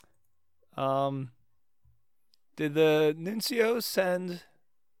Did the Nuncio send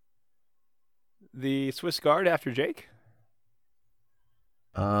the Swiss Guard after Jake?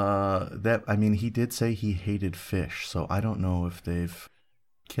 He did say he hated fish, so I don't know if they've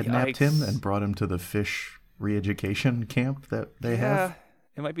kidnapped him and brought him to the fish re-education camp that they have.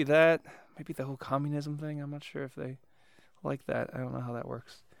 It might be that. Maybe the whole communism thing. I'm not sure if they like that. I don't know how that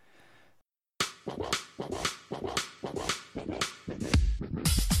works.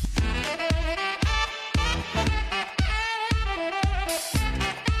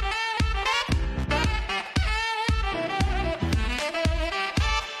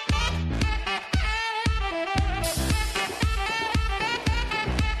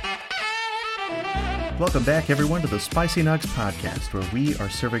 Welcome back, everyone, to the Spicy Nugs podcast, where we are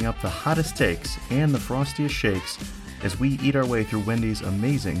serving up the hottest takes and the frostiest shakes as we eat our way through Wendy's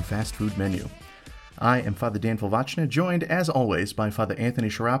amazing fast food menu. I am Father Dan Fulvachna, joined, as always, by Father Anthony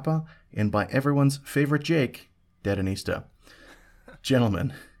Sharapa and by everyone's favorite Jake, Dedanista.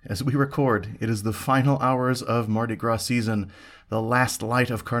 Gentlemen, as we record, it is the final hours of Mardi Gras season, the last light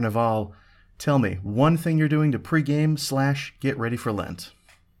of Carnival. Tell me, one thing you're doing to pregame / get ready for Lent.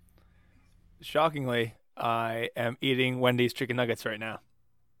 Shockingly, I am eating Wendy's chicken nuggets right now.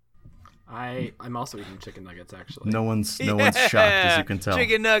 I'm also eating chicken nuggets, actually. No one's shocked, as you can tell.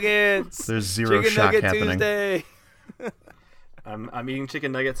 Chicken nuggets. There's zero chicken shock nugget happening. Tuesday. I'm eating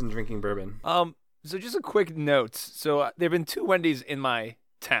chicken nuggets and drinking bourbon. So just a quick note. So there have been 2 Wendy's in my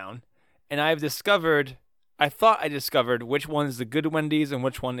town, and I thought I discovered which one is the good Wendy's and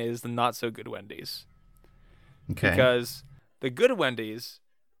which one is the not so good Wendy's. Okay. Because the good Wendy's,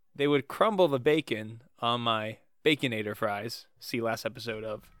 they would crumble the bacon on my Baconator fries. See last episode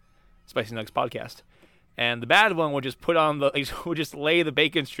of Spicy Nugs podcast. And the bad one would just would just lay the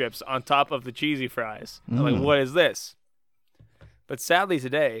bacon strips on top of the cheesy fries. I'm like, what is this? But sadly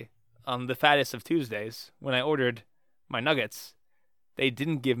today, on the fattest of Tuesdays, when I ordered my nuggets, they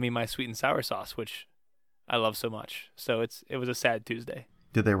didn't give me my sweet and sour sauce, which I love so much. So it was a sad Tuesday.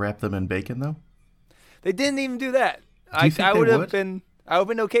 Did they wrap them in bacon, though? They didn't even do that. Do you think I would they have would?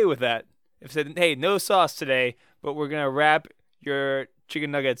 been okay with that. If said, hey, no sauce today, but we're gonna wrap your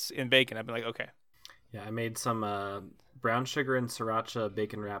chicken nuggets in bacon, I'd be like, okay. Yeah, I made some brown sugar and sriracha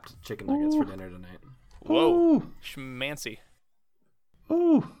bacon wrapped chicken nuggets for dinner tonight. Whoa, schmancy.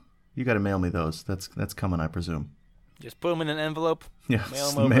 Ooh, you got to mail me those. That's coming, I presume. Just put them in an envelope. Yeah,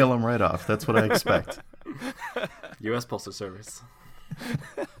 mail them right off. That's what I expect. U.S. Postal Service.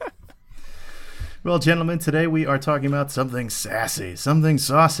 Well, gentlemen, today we are talking about something sassy, something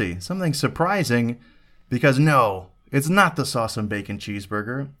saucy, something surprising, because no, it's not the sauce and bacon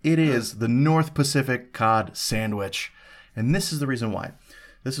cheeseburger. It is the North Pacific cod sandwich. And this is the reason why.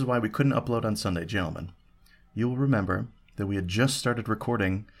 This is why we couldn't upload on Sunday, gentlemen. You will remember that we had just started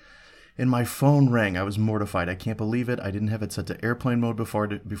recording, and my phone rang. I was mortified. I can't believe it. I didn't have it set to airplane mode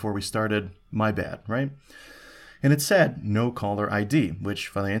before we started. My bad, right? And it said, no caller ID, which,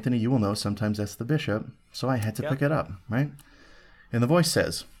 Father Anthony, you will know, sometimes that's the bishop. So I had to pick it up, right? And the voice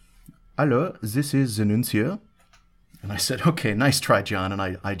says, "Hello, this is the nuncio." And I said, okay, nice try, John. And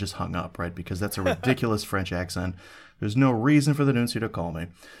I just hung up, right? Because that's a ridiculous French accent. There's no reason for the nuncio to call me.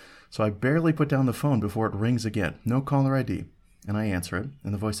 So I barely put down the phone before it rings again. No caller ID. And I answer it.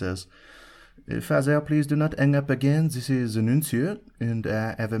 And the voice says, "Father, please do not hang up again. This is the nuncio, and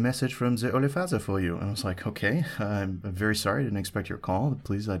I have a message from the Holy Father for you." And I was like, okay, I'm very sorry. I didn't expect your call.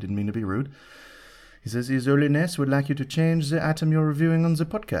 Please, I didn't mean to be rude. He says, "His Holiness would like you to change the item you're reviewing on the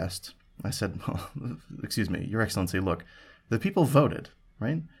podcast." I said, well, excuse me, Your Excellency, look, the people voted,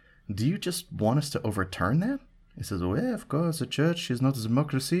 right? Do you just want us to overturn that? He says, well, of course, the church is not a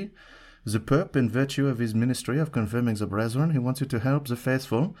democracy. The Pope, in virtue of his ministry of confirming the brethren, he wants you to help the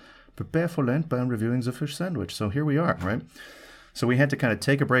faithful prepare for Lent by reviewing the fish sandwich. So here we are, right? So we had to kind of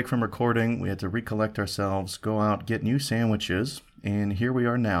take a break from recording. We had to recollect ourselves, go out, get new sandwiches, and here we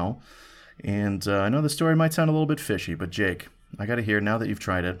are now. And I know the story might sound a little bit fishy, but Jake, I got to hear, now that you've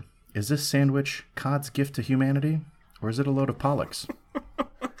tried it, is this sandwich Cod's gift to humanity, or is it a load of pollux?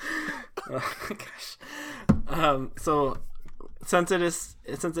 Oh my gosh. So since it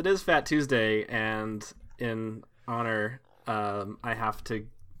is Fat Tuesday, and in honor, I have to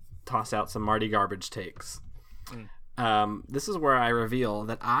toss out some Marty garbage takes. This is where I reveal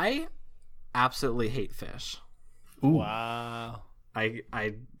that I absolutely hate fish. Ooh. Wow. I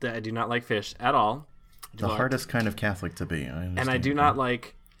do not like fish at all. The hardest kind of Catholic to be. And I do not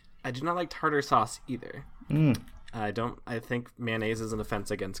like tartar sauce either. I think mayonnaise is an offense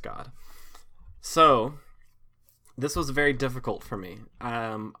against God. So this was very difficult for me.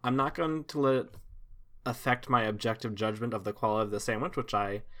 I'm not going to let it affect my objective judgment of the quality of the sandwich, which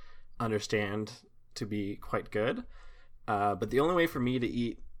I understand to be quite good. But the only way for me to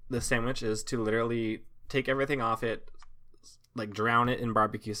eat the sandwich is to literally take everything off it, like drown it in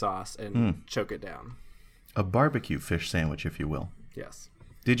barbecue sauce and choke it down. A barbecue fish sandwich, if you will. Yes.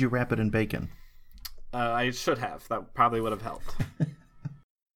 Did you wrap it in bacon? I should have. That probably would have helped.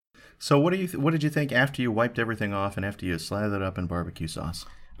 So what did you think after you wiped everything off and after you slathered it up in barbecue sauce?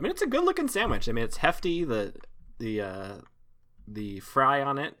 I mean, it's a good looking sandwich. I mean, it's hefty. The fry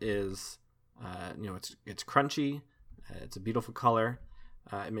on it is, it's crunchy. It's a beautiful color.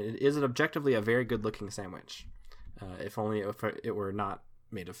 I mean, it is objectively a very good looking sandwich. If only if it were not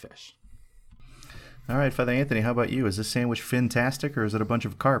made of fish. All right, Father Anthony, how about you? Is this sandwich fantastic or is it a bunch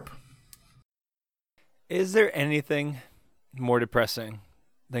of carp? Is there anything more depressing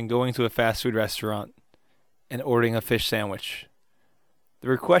than going to a fast food restaurant and ordering a fish sandwich?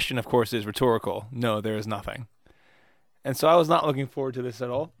 The question, of course, is rhetorical. No, there is nothing. And so I was not looking forward to this at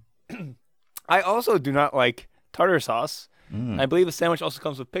all. I also do not like tartar sauce. I believe the sandwich also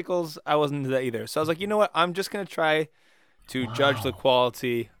comes with pickles. I wasn't into that either. So I was like, you know what? I'm just going to try to judge the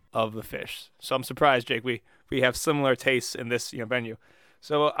quality of the fish. So I'm surprised, Jake. We have similar tastes in this menu.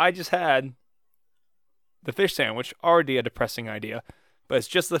 So I just had the fish sandwich, already a depressing idea, but it's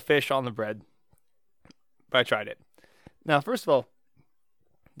just the fish on the bread. But I tried it. Now, first of all,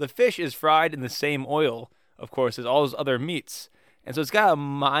 the fish is fried in the same oil, of course, as all those other meats. And so it's got a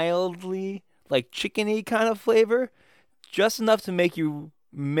mildly, like, chickeny kind of flavor, just enough to make you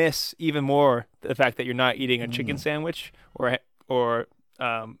miss even more the fact that you're not eating a chicken sandwich or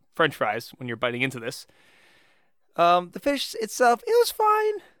French fries when you're biting into this. The fish itself, it was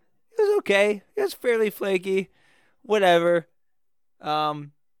fine. It was okay. It was fairly flaky. Whatever.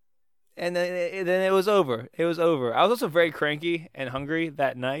 And then it was over. It was over. I was also very cranky and hungry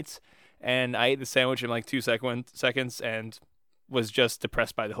that night, and I ate the sandwich in like 2 seconds and was just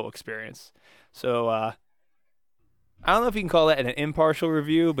depressed by the whole experience. So I don't know if you can call that an impartial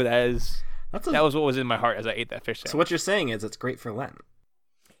review, but that was what was in my heart as I ate that fish sandwich. So what you're saying is it's great for Lent.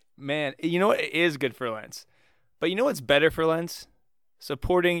 Man, you know what? It is good for Lent. But you know what's better for Lent?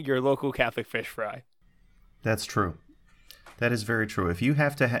 Supporting your local Catholic fish fry. That's true. That is very true. If you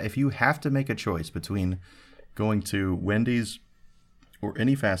have to make a choice between going to Wendy's or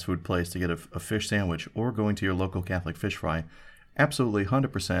any fast food place to get a fish sandwich or going to your local Catholic fish fry, absolutely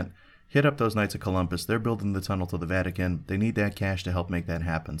 100%. Hit up those Knights of Columbus. They're building the tunnel to the Vatican. They need that cash to help make that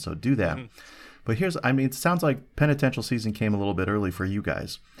happen. So do that. But it sounds like penitential season came a little bit early for you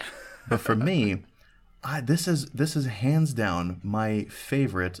guys. But for me, this is hands down my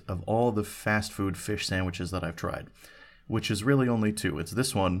favorite of all the fast food fish sandwiches that I've tried, which is really only two. It's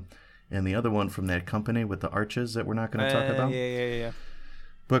this one and the other one from that company with the arches that we're not going to talk about. Yeah.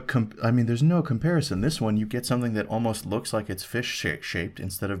 But, there's no comparison. This one, you get something that almost looks like it's fish shaped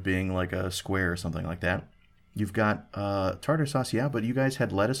instead of being like a square or something like that. You've got tartar sauce, yeah, but you guys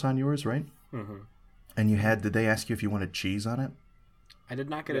had lettuce on yours, right? Mm-hmm. And did they ask you if you wanted cheese on it? I did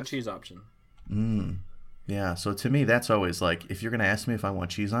not get a cheese option. Yeah, so to me, that's always like, if you're going to ask me if I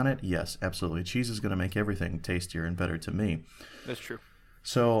want cheese on it, yes, absolutely. Cheese is going to make everything tastier and better to me. That's true.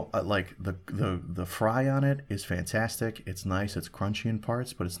 So, the fry on it is fantastic. It's nice. It's crunchy in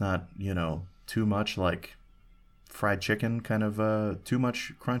parts, but it's not, too much like fried chicken kind of too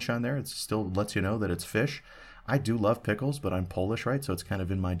much crunch on there. It still lets you know that it's fish. I do love pickles, but I'm Polish, right? So it's kind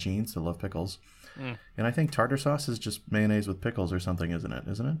of in my genes to love pickles. And I think tartar sauce is just mayonnaise with pickles or something, isn't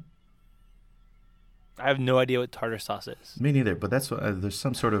it? I have no idea what tartar sauce is. Me neither, but that's there's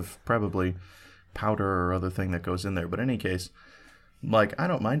some sort of probably powder or other thing that goes in there. But in any case, I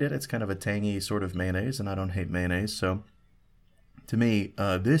don't mind it. It's kind of a tangy sort of mayonnaise, and I don't hate mayonnaise. So to me,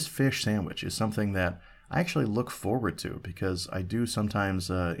 this fish sandwich is something that I actually look forward to because I do sometimes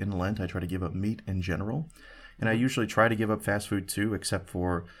in Lent, I try to give up meat in general. And I usually try to give up fast food too, except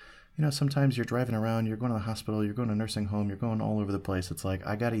for, sometimes you're driving around, you're going to the hospital, you're going to a nursing home, you're going all over the place. It's like,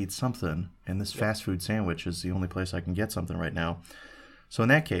 I got to eat something. And this fast food sandwich is the only place I can get something right now. So in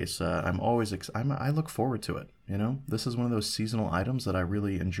that case, I look forward to it. This is one of those seasonal items that I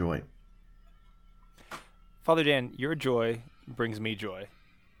really enjoy. Father Dan, your joy brings me joy.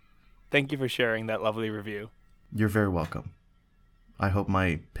 Thank you for sharing that lovely review. You're very welcome. I hope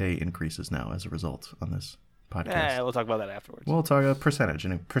my pay increases now as a result on this podcast. We'll talk about that afterwards. We'll talk a percentage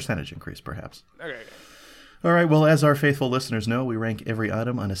increase, perhaps. Okay. All right, well, as our faithful listeners know, we rank every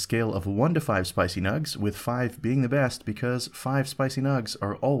item on a scale of 1 to 5 spicy nugs, with 5 being the best because 5 spicy nugs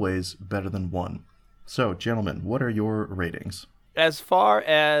are always better than 1. So, gentlemen, what are your ratings? As far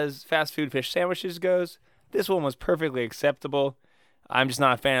as fast food fish sandwiches goes, this one was perfectly acceptable. I'm just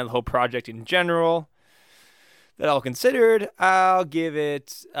not a fan of the whole project in general. That all considered, I'll give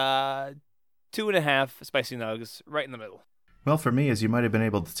it 2.5 spicy nugs, right in the middle. Well, for me, as you might have been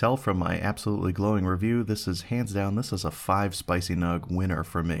able to tell from my absolutely glowing review, this is hands down, this is a 5 spicy nug winner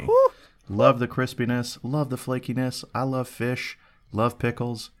for me. Woo! Love the crispiness, love the flakiness. I love fish, love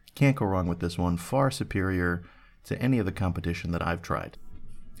pickles. Can't go wrong with this one. Far superior to any of the competition that I've tried.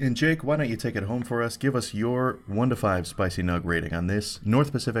 And Jake, why don't you take it home for us? Give us your 1 to 5 spicy nug rating on this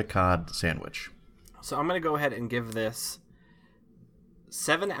North Pacific cod sandwich. So I'm going to go ahead and give this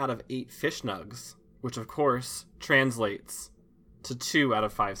 7 out of 8 fish nugs, which of course translates to 2 out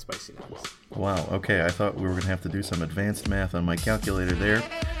of 5 spicy nugs. Wow, okay, I thought we were going to have to do some advanced math on my calculator there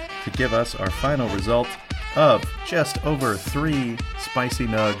to give us our final result of just over 3 spicy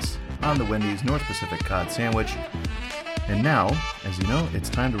nugs on the Wendy's North Pacific cod sandwich. And now, as you know, it's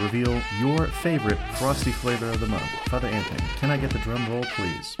time to reveal your favorite frosty flavor of the month. Father Anthony, can I get the drum roll,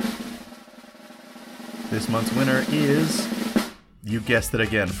 please? This month's winner is, you guessed it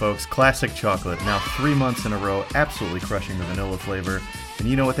again, folks, Classic Chocolate. Now 3 months in a row, absolutely crushing the vanilla flavor. And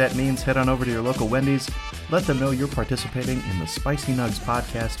you know what that means? Head on over to your local Wendy's. Let them know you're participating in the Spicy Nugs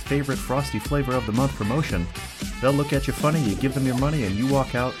podcast favorite frosty flavor of the month promotion. They'll look at you funny, you give them your money, and you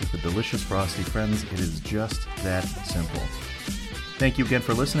walk out with a delicious frosty. Friends, it is just that simple. Thank you again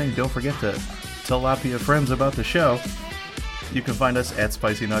for listening. Don't forget to tell lots of your friends about the show. You can find us at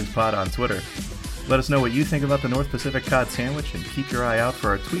Spicy Nugs Pod on Twitter. Let us know what you think about the North Pacific cod sandwich, and keep your eye out for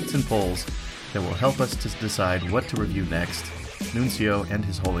our tweets and polls that will help us to decide what to review next, Nuncio and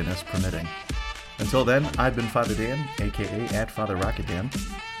His Holiness permitting. Until then, I've been Father Dan, a.k.a. at Father Rocket Dan.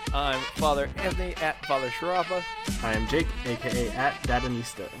 I'm Father Anthony at Father Sharapa. I am Jake, a.k.a. at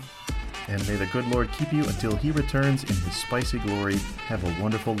Dadanista. And may the good Lord keep you until he returns in his spicy glory. Have a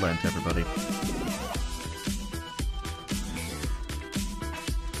wonderful Lent, everybody.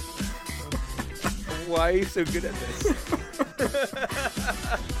 Why are you so good at this?